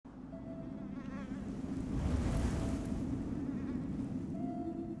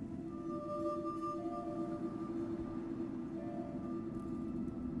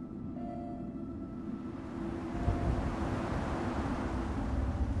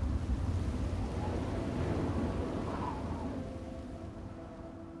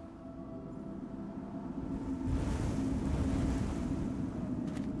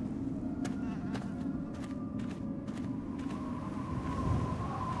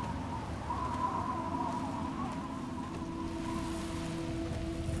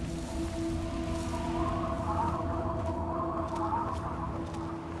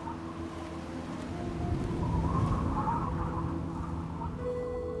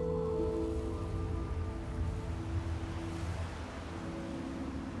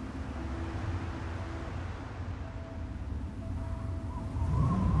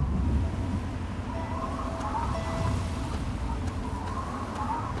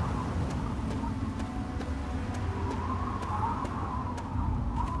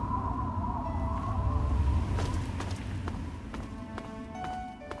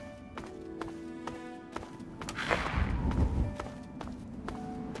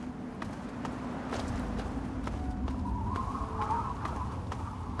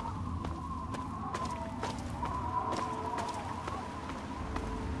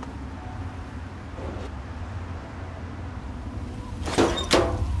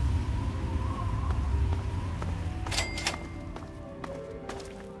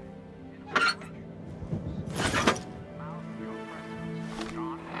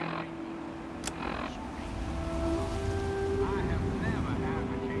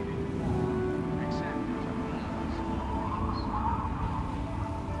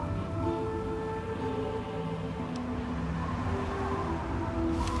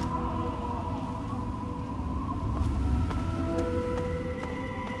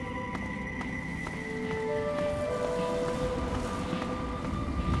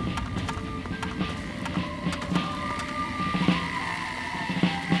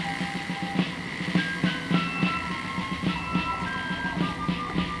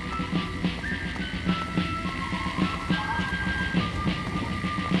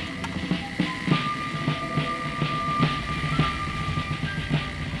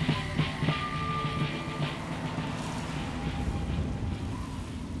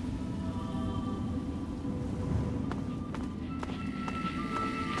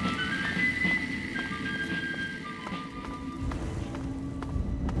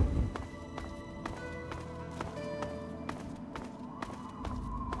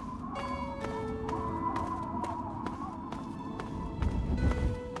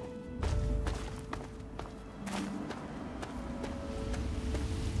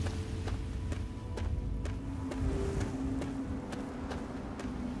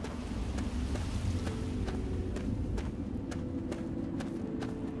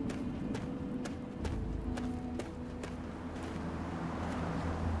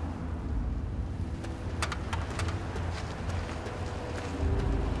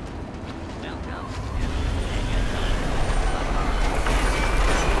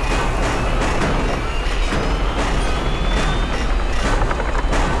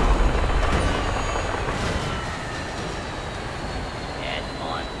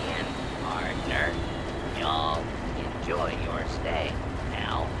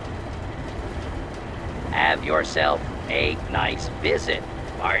Have yourself a nice visit,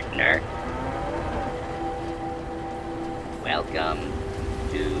 partner. Welcome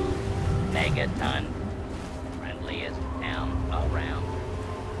to Megaton, friendliest town around.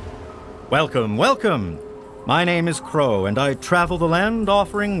 Welcome, welcome! My name is Crow, and I travel the land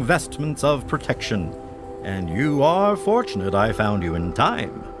offering vestments of protection. And you are fortunate I found you in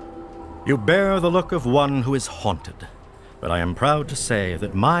time. You bear the look of one who is haunted, but I am proud to say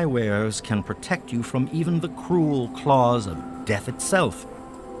that my wares can protect you from even the cruel claws of death itself.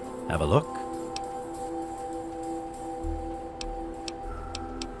 Have a look.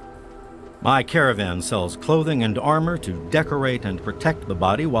 My caravan sells clothing and armor to decorate and protect the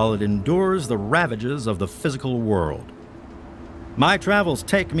body while it endures the ravages of the physical world. My travels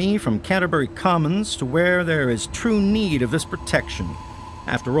take me from Canterbury Commons to where there is true need of this protection.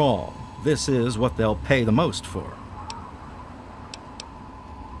 After all, this is what they'll pay the most for.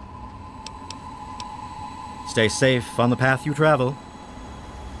 Stay safe on the path you travel.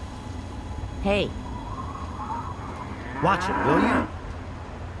 Hey. Watch it, will you?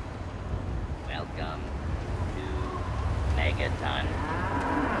 Welcome to Megaton,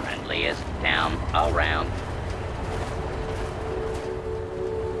 friendliest town around.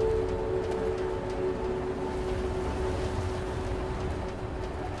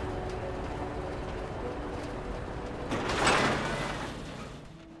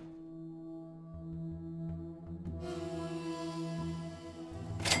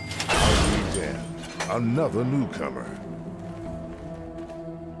 Another newcomer.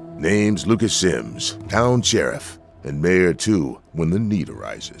 Name's Lucas Sims, town sheriff, and mayor too when the need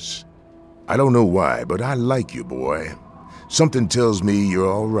arises. I don't know why, but I like you, boy. Something tells me you're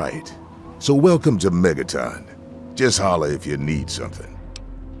all right. So welcome to Megaton. Just holler if you need something.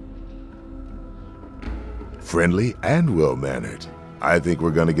 Friendly and well-mannered. I think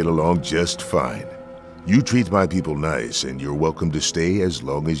we're gonna get along just fine. You treat my people nice, and you're welcome to stay as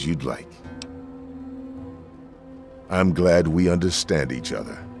long as you'd like. I'm glad we understand each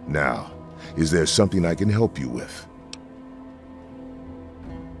other. Now, is there something I can help you with?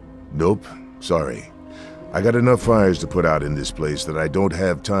 Nope, sorry. I got enough fires to put out in this place that I don't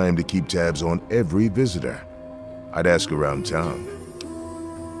have time to keep tabs on every visitor. I'd ask around town.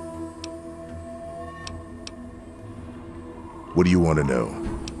 What do you want to know?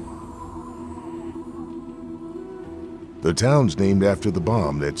 The town's named after the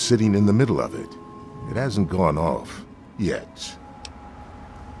bomb that's sitting in the middle of it. It hasn't gone off, yet.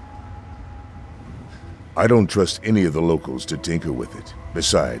 I don't trust any of the locals to tinker with it.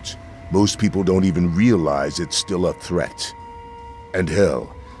 Besides, most people don't even realize it's still a threat. And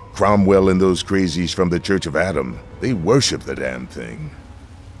hell, Cromwell and those crazies from the Church of Adam, they worship the damn thing.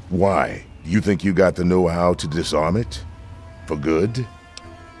 Why? Do you think you got the know-how to disarm it? For good?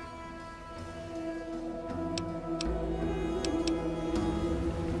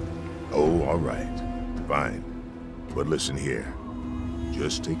 Oh, all right. Fine. But listen here.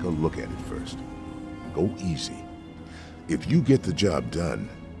 Just take a look at it first. Go easy. If you get the job done,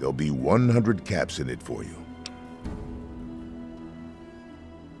 there'll be 100 caps in it for you.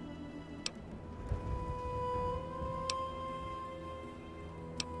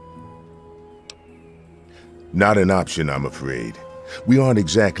 Not an option, I'm afraid. We aren't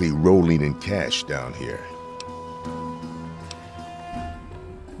exactly rolling in cash down here.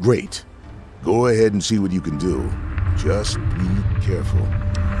 Great. Go ahead and see what you can do. Just be careful.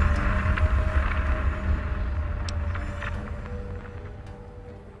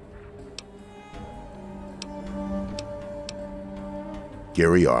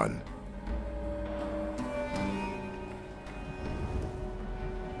 Carry on.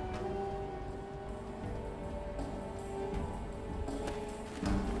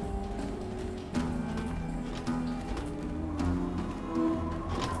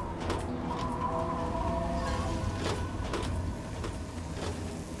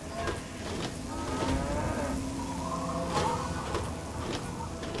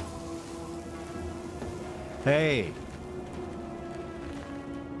 Hey.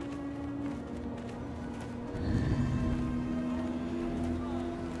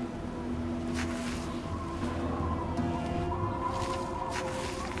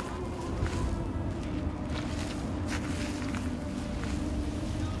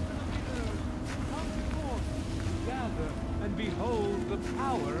 And behold the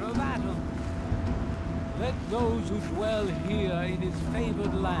power of Atom. Let those who dwell here in his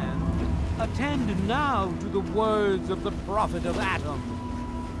favored land attend now to the words of the prophet of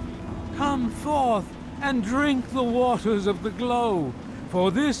Atom. Come forth and drink the waters of the glow,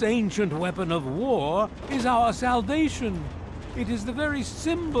 for this ancient weapon of war is our salvation. It is the very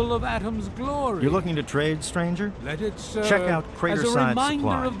symbol of Atom's glory. You're looking to trade, stranger? Let it serve Check out Crater as a Side reminder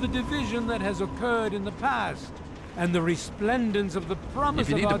Supply. of the division that has occurred in the past, and the resplendence of the promise If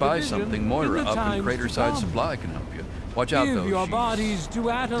you of need our to buy division something, in Moira the up in times Crater to Side come. Supply can help you. Watch out, Give though. your She's bodies to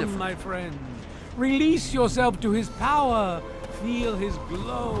Atom, different. my friend. Release yourself to his power. Feel his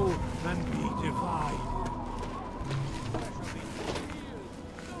glow and be divided.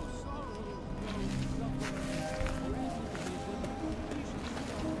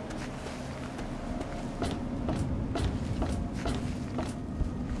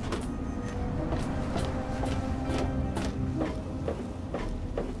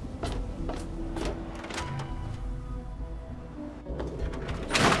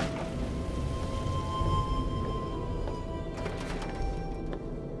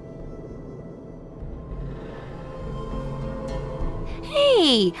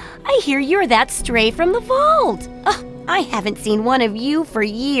 Hey, I hear you're that stray from the vault. I haven't seen one of you for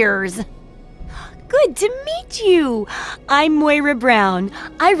years. Good to meet you. I'm Moira Brown.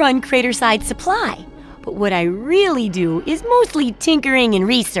 I run Craterside Supply. But what I really do is mostly tinkering and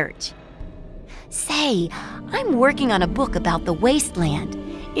research. Say, I'm working on a book about the wasteland.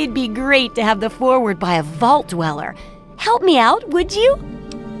 It'd be great to have the foreword by a vault dweller. Help me out, would you?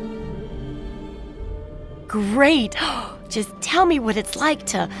 Great. Just tell me what it's like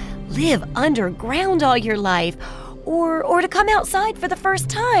to live underground all your life, or to come outside for the first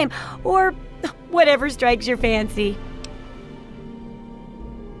time, or whatever strikes your fancy.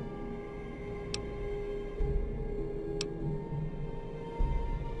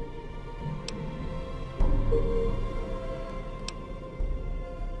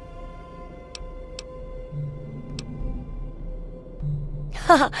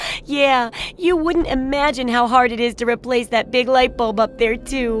 Yeah, you wouldn't imagine how hard it is to replace that big light bulb up there,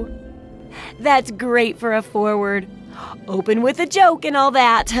 too. That's great for a forward. Open with a joke and all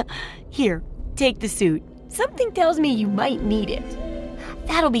that. Here, take the suit. Something tells me you might need it.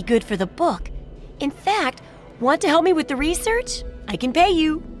 That'll be good for the book. In fact, want to help me with the research? I can pay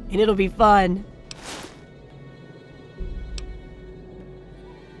you, and it'll be fun.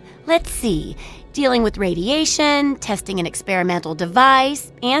 Let's see. Dealing with radiation, testing an experimental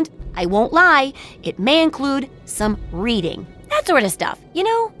device, and, I won't lie, it may include some reading. That sort of stuff, you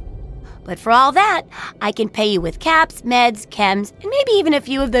know? But for all that, I can pay you with caps, meds, chems, and maybe even a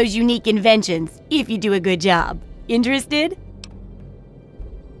few of those unique inventions, if you do a good job. Interested?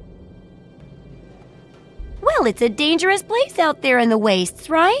 Well, it's a dangerous place out there in the wastes,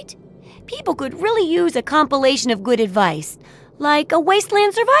 right? People could really use a compilation of good advice, like a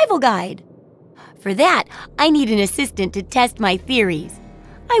wasteland survival guide. For that, I need an assistant to test my theories.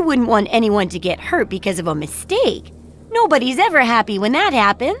 I wouldn't want anyone to get hurt because of a mistake. Nobody's ever happy when that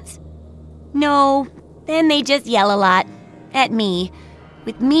happens. No, then they just yell a lot. At me.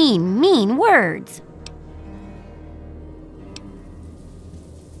 With mean, mean words.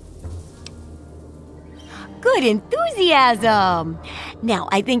 Good enthusiasm! Now,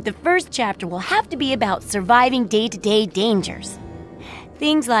 I think the first chapter will have to be about surviving day-to-day dangers.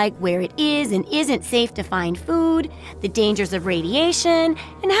 Things like where it is and isn't safe to find food, the dangers of radiation,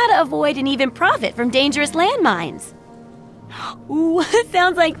 and how to avoid and even profit from dangerous landmines. Ooh,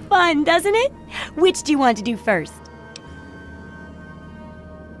 sounds like fun, doesn't it? Which do you want to do first?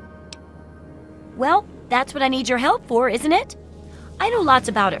 Well, that's what I need your help for, isn't it? I know lots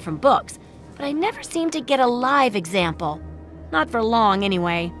about it from books, but I never seem to get a live example. Not for long,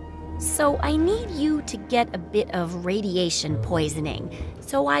 anyway. So I need you to get a bit of radiation poisoning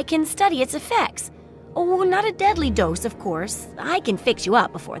so I can study its effects. Oh, not a deadly dose, of course. I can fix you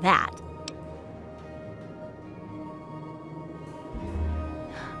up before that.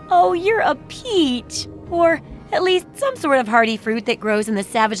 Oh, you're a peach. Or at least some sort of hardy fruit that grows in the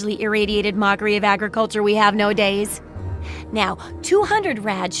savagely irradiated mockery of agriculture we have nowadays. Now, 200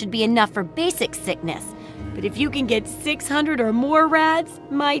 rads should be enough for basic sickness. But if you can get 600 or more rads,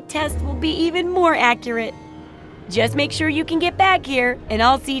 my test will be even more accurate. Just make sure you can get back here, and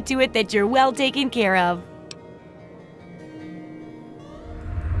I'll see to it that you're well taken care of.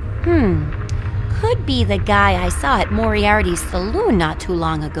 Could be the guy I saw at Moriarty's saloon not too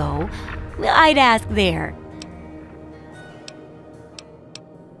long ago. I'd ask there.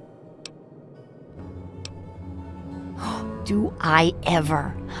 Do I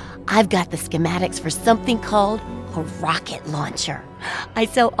ever? I've got the schematics for something called a rocket launcher. I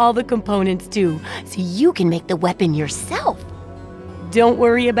sell all the components too, so you can make the weapon yourself. Don't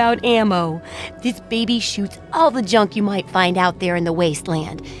worry about ammo. This baby shoots all the junk you might find out there in the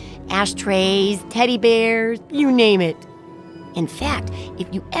wasteland. Ashtrays, teddy bears, you name it. In fact,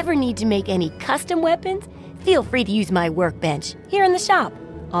 if you ever need to make any custom weapons, Feel free to use my workbench here in the shop.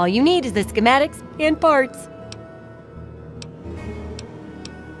 All you need is the schematics and parts.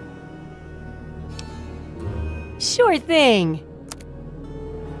 Sure thing.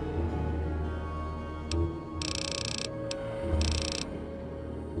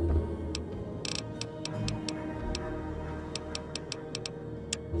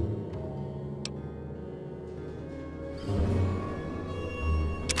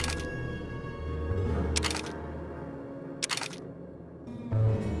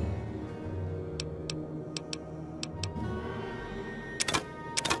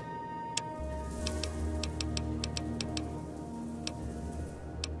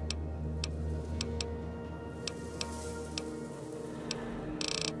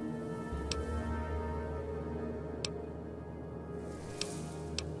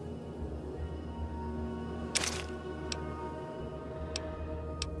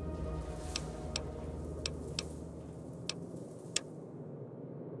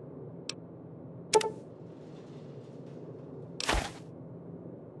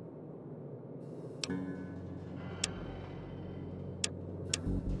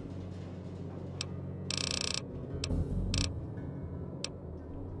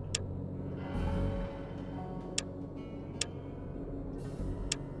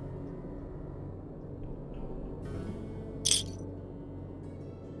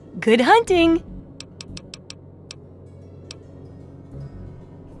 Good hunting!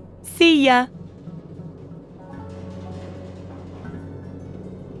 See ya!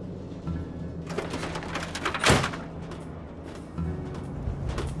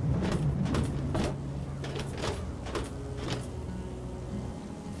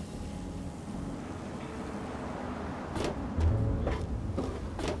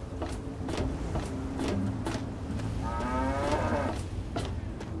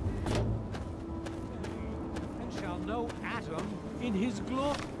 In his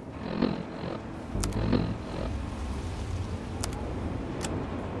glory.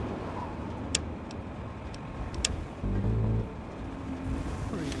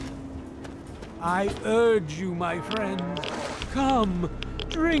 I urge you, my friends, come,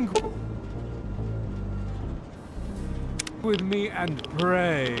 drink with me and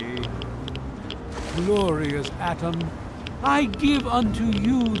pray. Glorious atom, I give unto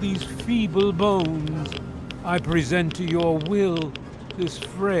you these feeble bones. I present to your will this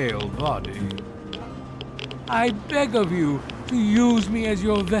frail body. I beg of you to use me as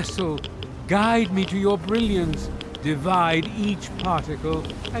your vessel, guide me to your brilliance, divide each particle,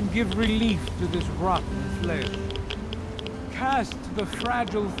 and give relief to this rotten flesh. Cast the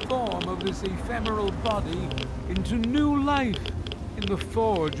fragile form of this ephemeral body into new life in the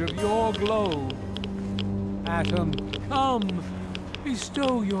forge of your glow. Atom, come!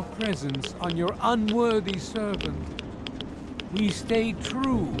 Bestow your presence on your unworthy servant. We stay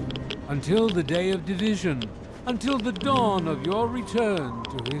true until the day of division, until the dawn of your return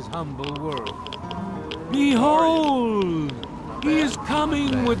to his humble world. Behold! He is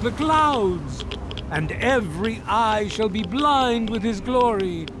coming with the clouds, and every eye shall be blind with his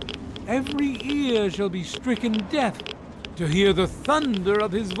glory. Every ear shall be stricken deaf to hear the thunder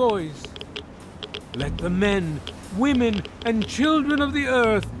of his voice. Let the men, women, and children of the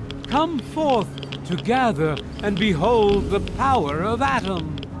earth come forth to gather and behold the power of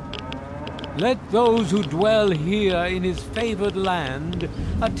Atom. Let those who dwell here in his favored land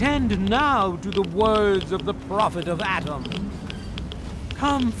attend now to the words of the prophet of Atom.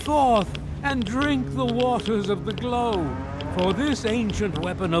 Come forth and drink the waters of the glow, for this ancient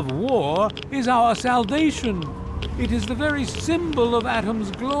weapon of war is our salvation. It is the very symbol of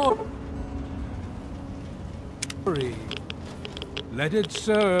Atom's glory. Let it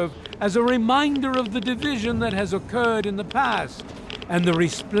serve as a reminder of the division that has occurred in the past, and the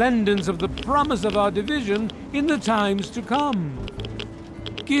resplendence of the promise of our division in the times to come.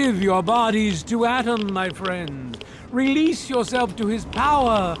 Give your bodies to Atom, my friends. Release yourself to his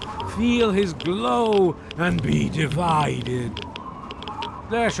power, feel his glow, and be divided.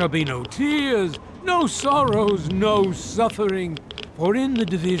 There shall be no tears, no sorrows, no suffering, for in the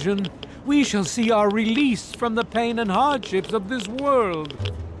division we shall see our release from the pain and hardships of this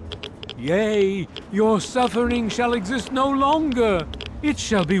world. Yea, your suffering shall exist no longer. It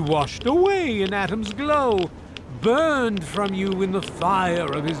shall be washed away in Atom's glow, burned from you in the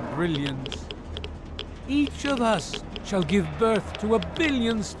fire of his brilliance. Each of us shall give birth to 1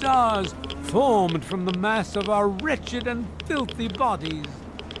 billion stars formed from the mass of our wretched and filthy bodies.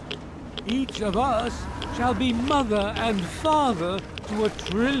 Each of us shall be mother and father to 1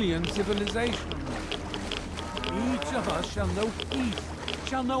 trillion civilizations. Each of us shall know peace,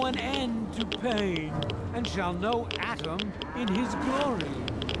 shall know an end to pain, and shall know Atom in his glory.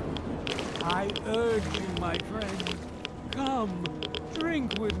 I urge you, my friends, come,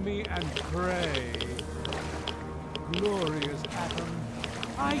 drink with me and pray. Glorious Atom,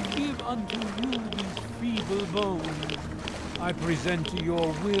 I give unto you these feeble bones. I present to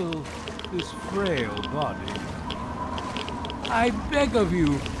your will this frail body. I beg of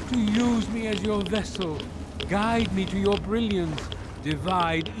you to use me as your vessel. Guide me to your brilliance.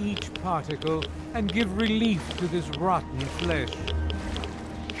 Divide each particle and give relief to this rotten flesh.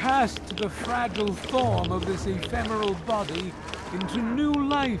 Cast the fragile form of this ephemeral body into new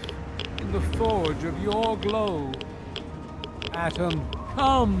life in the forge of your glow. Atom,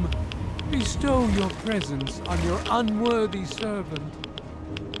 come, bestow your presence on your unworthy servant.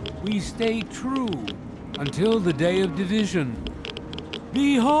 We stay true until the day of division.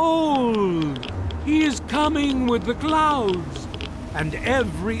 Behold, he is coming with the clouds, and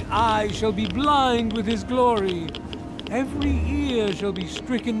every eye shall be blind with his glory. Every ear shall be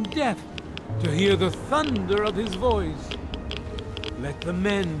stricken deaf to hear the thunder of his voice. Let the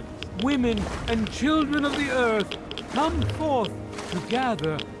men, women, and children of the earth come forth to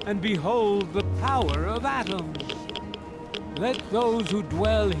gather and behold the power of atoms. Let those who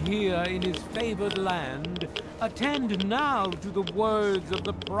dwell here in his favored land attend now to the words of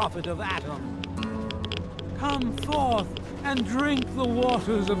the prophet of Atom. Come forth and drink the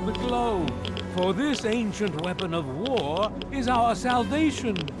waters of the glow, for this ancient weapon of war is our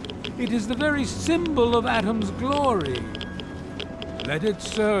salvation. It is the very symbol of Atom's glory. Let it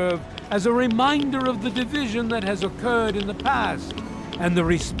serve as a reminder of the division that has occurred in the past, and the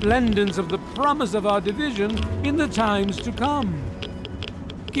resplendence of the promise of our division in the times to come.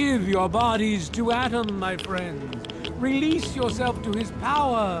 Give your bodies to Atom, my friends. Release yourself to his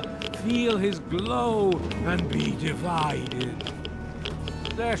power. Feel his glow and be divided.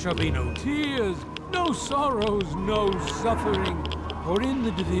 There shall be no tears, no sorrows, no suffering, for in the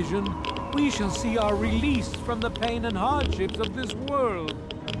division we shall see our release from the pain and hardships of this world.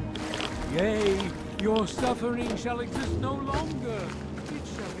 Yea, your suffering shall exist no longer. It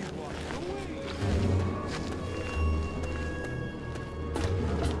shall be washed away.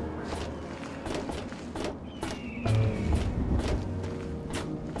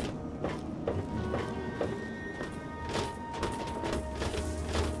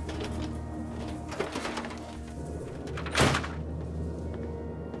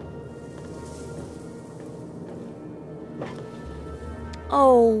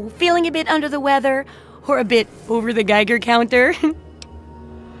 Oh, feeling a bit under the weather? Or a bit over the Geiger counter?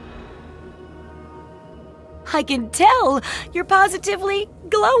 I can tell! You're positively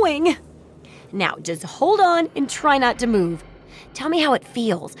glowing! Now, just hold on and try not to move. Tell me how it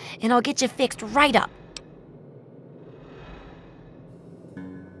feels, and I'll get you fixed right up.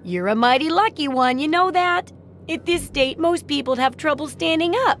 You're a mighty lucky one, you know that? At this state, most people'd have trouble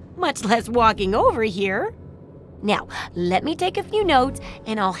standing up, much less walking over here. Now, let me take a few notes,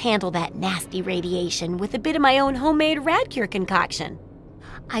 and I'll handle that nasty radiation with a bit of my own homemade Radcure concoction.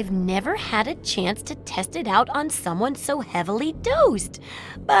 I've never had a chance to test it out on someone so heavily dosed,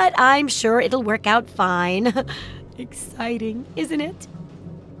 but I'm sure it'll work out fine. Exciting, isn't it?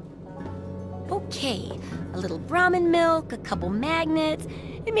 Okay, a little Brahmin milk, a couple magnets,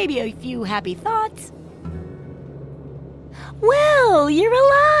 and maybe a few happy thoughts. Well, you're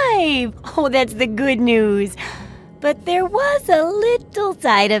alive! Oh, that's the good news. But there was a little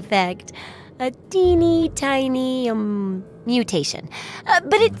side effect, a teeny tiny mutation.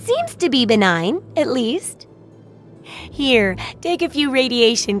 But it seems to be benign, at least. Here, take a few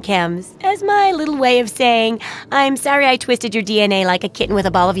radiation chems as my little way of saying, I'm sorry I twisted your DNA like a kitten with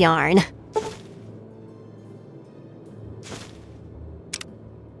a ball of yarn.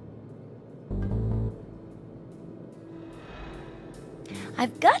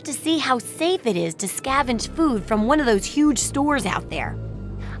 I've got to see how safe it is to scavenge food from one of those huge stores out there.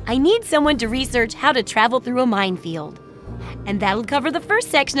 I need someone to research how to travel through a minefield. And that'll cover the first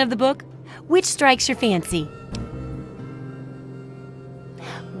section of the book. Which strikes your fancy?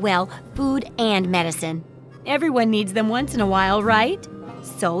 Well, food and medicine. Everyone needs them once in a while, right?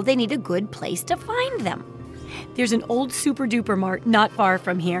 So they need a good place to find them. There's an old super-duper mart not far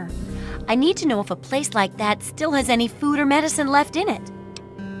from here. I need to know if a place like that still has any food or medicine left in it.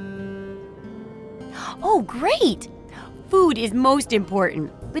 Oh, great! Food is most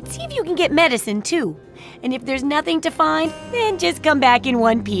important, but see if you can get medicine too. And if there's nothing to find, then just come back in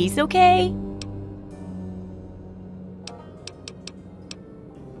one piece, okay?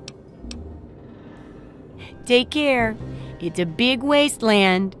 Take care. It's a big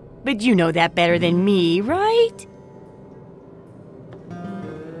wasteland, but you know that better than me, right?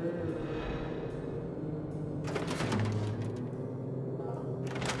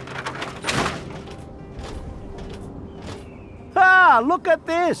 look at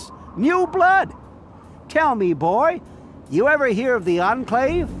this. New blood. Tell me, boy, you ever hear of the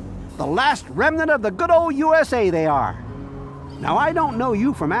Enclave? The last remnant of the good old USA they are. Now, I don't know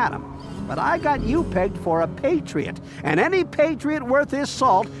you from Adam, but I got you pegged for a patriot, and any patriot worth his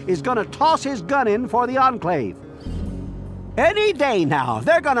salt is gonna toss his gun in for the Enclave. Any day now,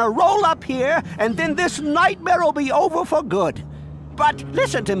 they're gonna roll up here, and then this nightmare will be over for good. But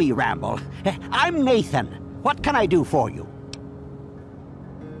listen to me, Ramble. I'm Nathan. What can I do for you?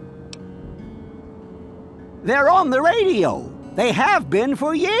 They're on the radio. They have been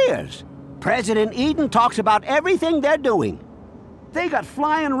for years. President Eden talks about everything they're doing. They got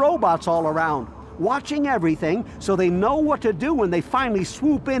flying robots all around, watching everything so they know what to do when they finally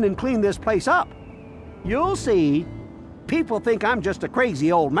swoop in and clean this place up. You'll see. People think I'm just a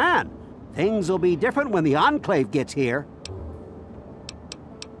crazy old man. Things will be different when the Enclave gets here.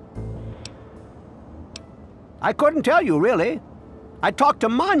 I couldn't tell you, really. I'd talk to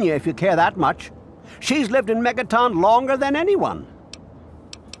Manya if you care that much. She's lived in Megaton longer than anyone.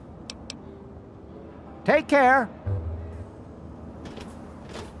 Take care.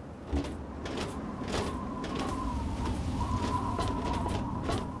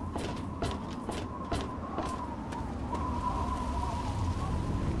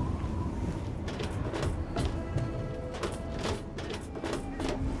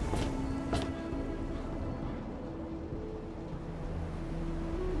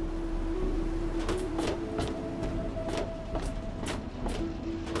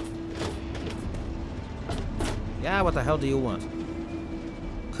 Yeah, what the hell do you want?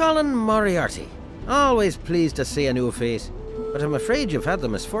 Colin Moriarty. Always pleased to see a new face. But I'm afraid you've had the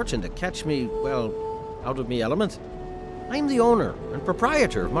misfortune to catch me, well, out of me element. I'm the owner and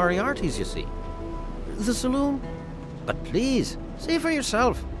proprietor of Moriarty's, you see. The saloon? But please, see for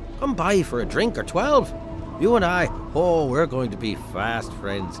yourself. Come by for a drink or 12. You and I, oh, we're going to be fast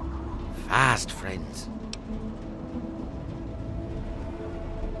friends. Fast friends.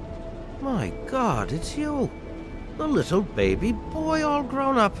 My God, it's you. The little baby boy all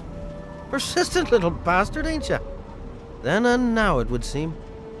grown up. Persistent little bastard, ain't you? Then and now, it would seem.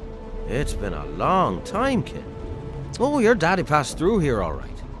 It's been a long time, kid. Oh, your daddy passed through here all right.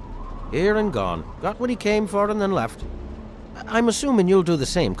 Here and gone. Got what he came for and then left. I'm assuming you'll do the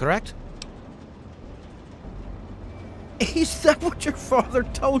same, correct? Is that what your father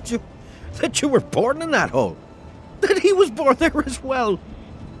told you? That you were born in that hole? That he was born there as well?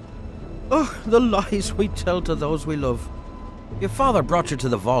 Oh, the lies we tell to those we love. Your father brought you to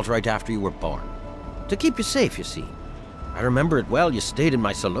the vault right after you were born. To keep you safe, you see. I remember it well, you stayed in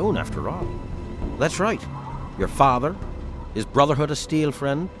my saloon after all. That's right. Your father, his Brotherhood of Steel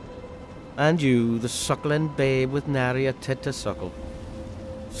friend, and you, the suckling babe with nary a tit to suckle.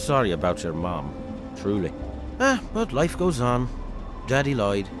 Sorry about your mom, truly. But life goes on. Daddy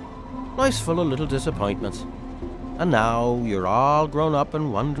lied. Life's full of little disappointments. And now you're all grown up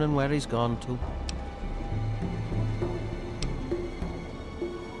and wondering where he's gone to.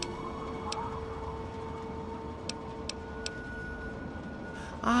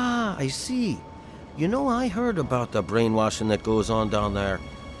 Ah, I see. You know, I heard about the brainwashing that goes on down there.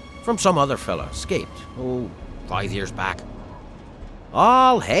 From some other fella, escaped, 5 years back.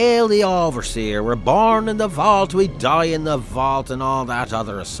 All hail the overseer, we're born in the vault, we die in the vault, and all that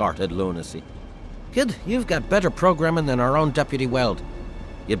other assorted lunacy. Kid, you've got better programming than our own Deputy Weld.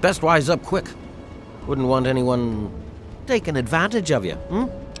 You'd best wise up quick. Wouldn't want anyone taking advantage of you,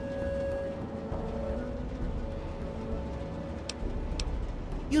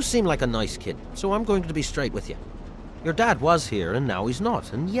 You seem like a nice kid, so I'm going to be straight with you. Your dad was here, and now he's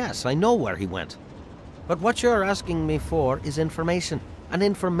not, and yes, I know where he went. But what you're asking me for is information, and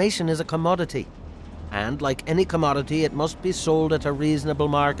information is a commodity. And like any commodity, it must be sold at a reasonable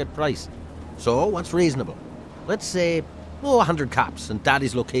market price. So, what's reasonable? Let's say, 100 caps, and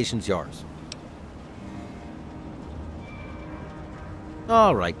Daddy's location's yours.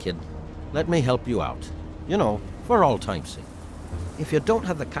 All right, kid. Let me help you out. You know, for all time's sake. If you don't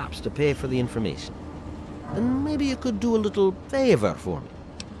have the caps to pay for the information, then maybe you could do a little favor for me.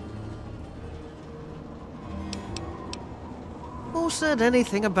 Who said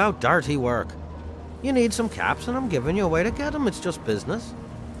anything about dirty work? You need some caps, and I'm giving you a way to get them. It's just business.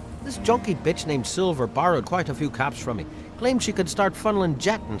 This junky bitch named Silver borrowed quite a few caps from me. Claimed she could start funneling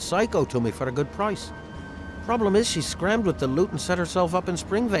Jet and Psycho to me for a good price. Problem is, she scrammed with the loot and set herself up in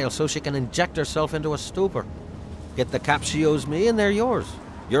Springvale so she can inject herself into a stupor. Get the caps she owes me, and they're yours.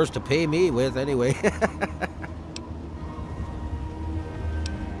 Yours to pay me with, anyway.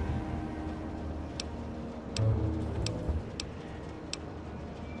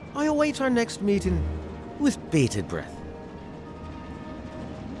 I await our next meeting with bated breath.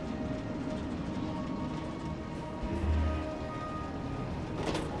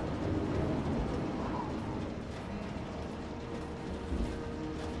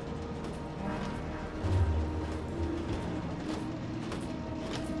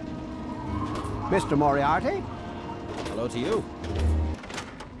 Mr. Moriarty? Hello to you.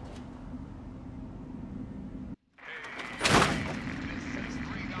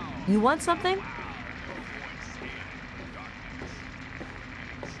 You want something?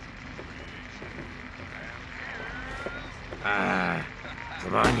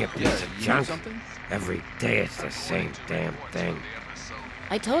 Come on, you piece of junk. Every day it's the same damn thing.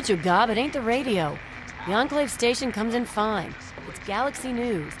 I told you, Gob, it ain't the radio. The Enclave station comes in fine. It's Galaxy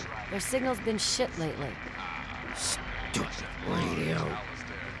News. Their signal's been shit lately. Stupid radio.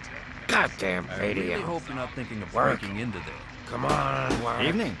 Goddamn radio. I really hope you're not thinking of Work. breaking into there. Come on, work.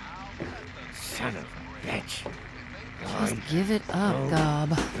 Evening. Son of a bitch. Just give it up,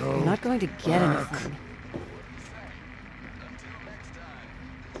 Gob. You're not going to get anything.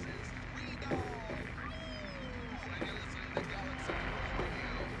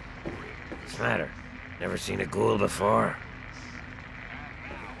 What's the matter? Never seen a ghoul before?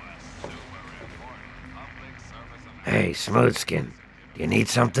 Hey, Smoothskin. Do you need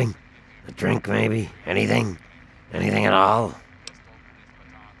something? A drink, maybe? Anything? Anything at all?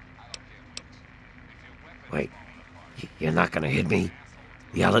 Wait. You're not gonna hit me?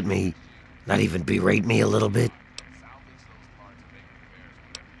 Yell at me? Not even berate me a little bit?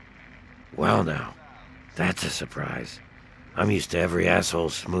 Well now, that's a surprise. I'm used to every asshole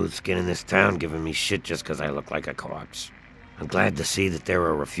Smoothskin in this town giving me shit just 'cause I look like a corpse. I'm glad to see that there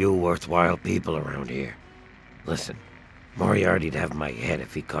are a few worthwhile people around here. Listen, Moriarty'd have my head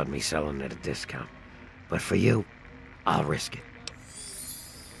if he caught me selling at a discount. But for you, I'll risk it.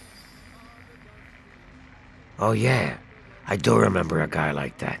 Oh yeah, I do remember a guy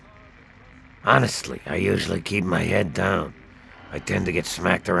like that. Honestly, I usually keep my head down. I tend to get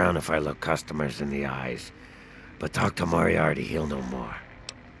smacked around if I look customers in the eyes. But talk to Moriarty, he'll know more.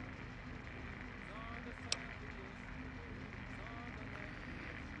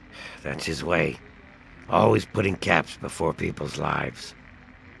 That's his way. Always putting caps before people's lives.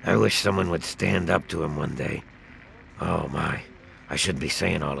 I wish someone would stand up to him one day. Oh my, I shouldn't be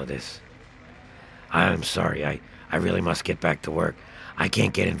saying all of this. I'm sorry, I really must get back to work. I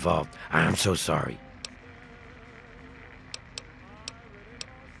can't get involved. I'm so sorry.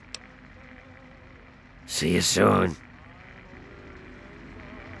 See you soon.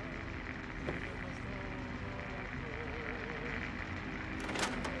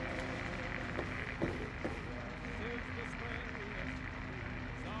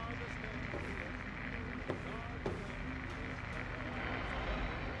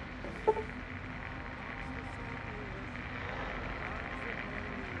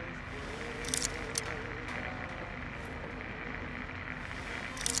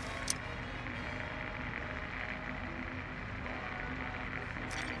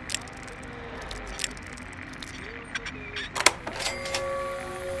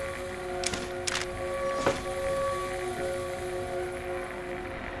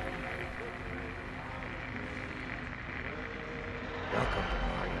 Welcome to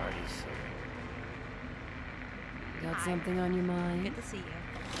Moriarty's. Got something on your mind? Good to see you.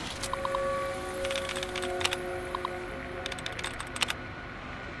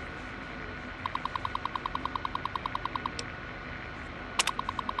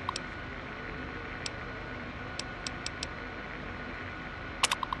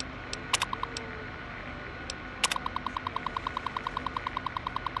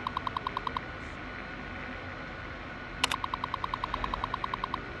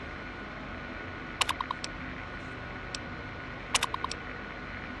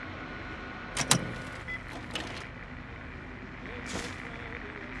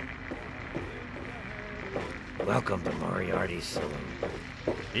 Welcome to Moriarty's saloon.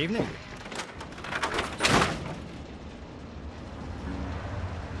 Evening.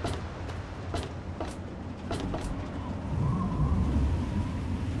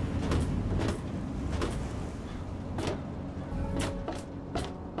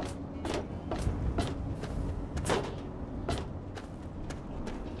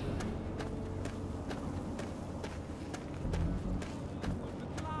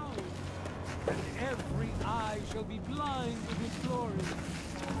 Every eye shall be blind with his glory.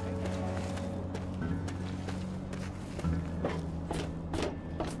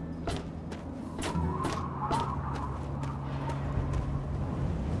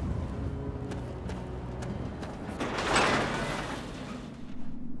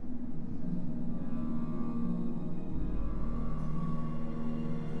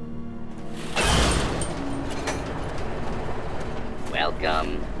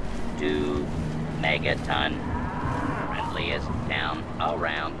 Welcome to Megaton. Friendliest town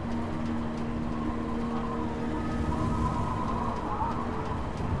around.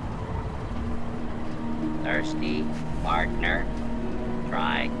 Thirsty, partner?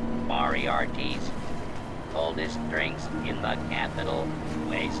 Try Moriarty's coldest drinks in the capital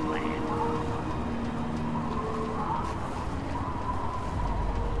wasteland.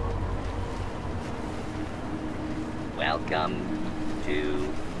 Welcome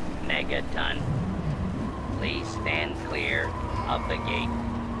to Megaton. Please stand clear of the gate.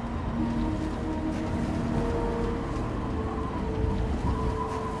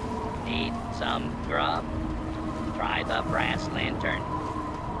 Need some grub? Try the brass lantern.